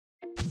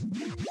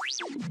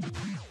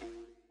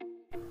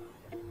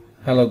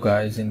Hello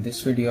guys, in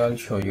this video I'll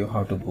show you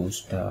how to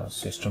boost the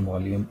system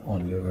volume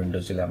on your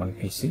Windows 11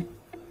 PC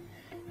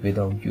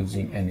without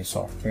using any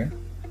software.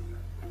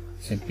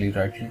 Simply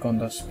right click on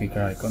the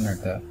speaker icon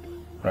at the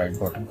right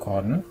bottom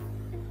corner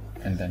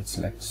and then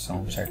select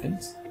sound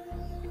settings.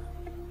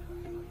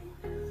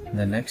 In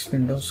the next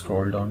window,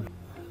 scroll down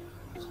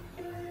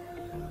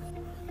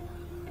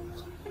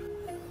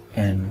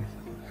and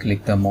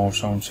click the more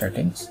sound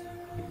settings.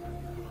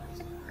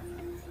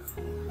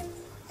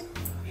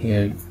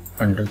 Here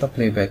under the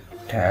playback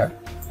tab,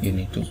 you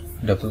need to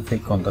double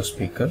click on the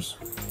speakers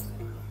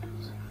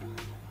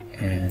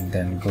and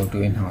then go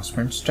to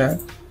enhancements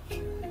tab,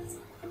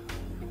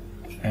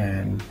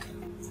 and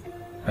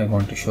I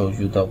want to show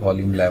you the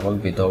volume level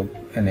without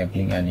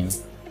enabling any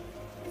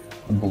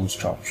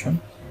boost option.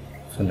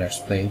 So let's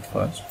play it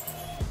first.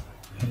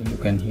 You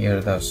can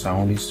hear the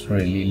sound is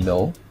really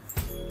low.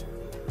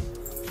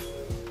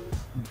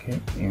 Okay,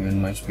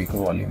 even my speaker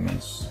volume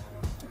is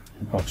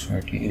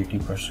approximately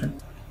 80%.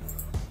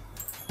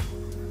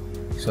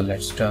 So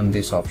let's turn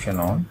this option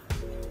on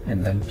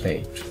and then play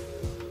it.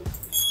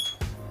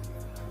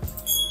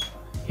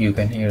 You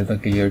can hear the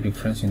clear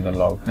difference in the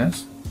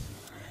loudness.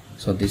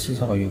 So this is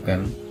how you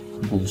can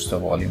boost the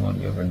volume on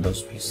your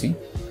Windows PC.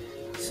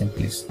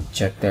 Simply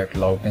check that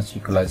loudness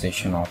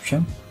equalization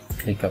option,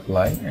 click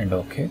apply and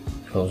OK,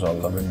 close all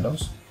the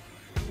windows,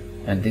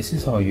 and this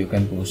is how you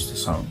can boost the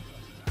sound.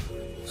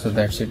 So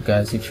that's it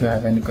guys. If you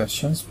have any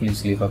questions,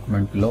 please leave a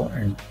comment below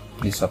and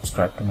please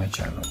subscribe to my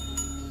channel.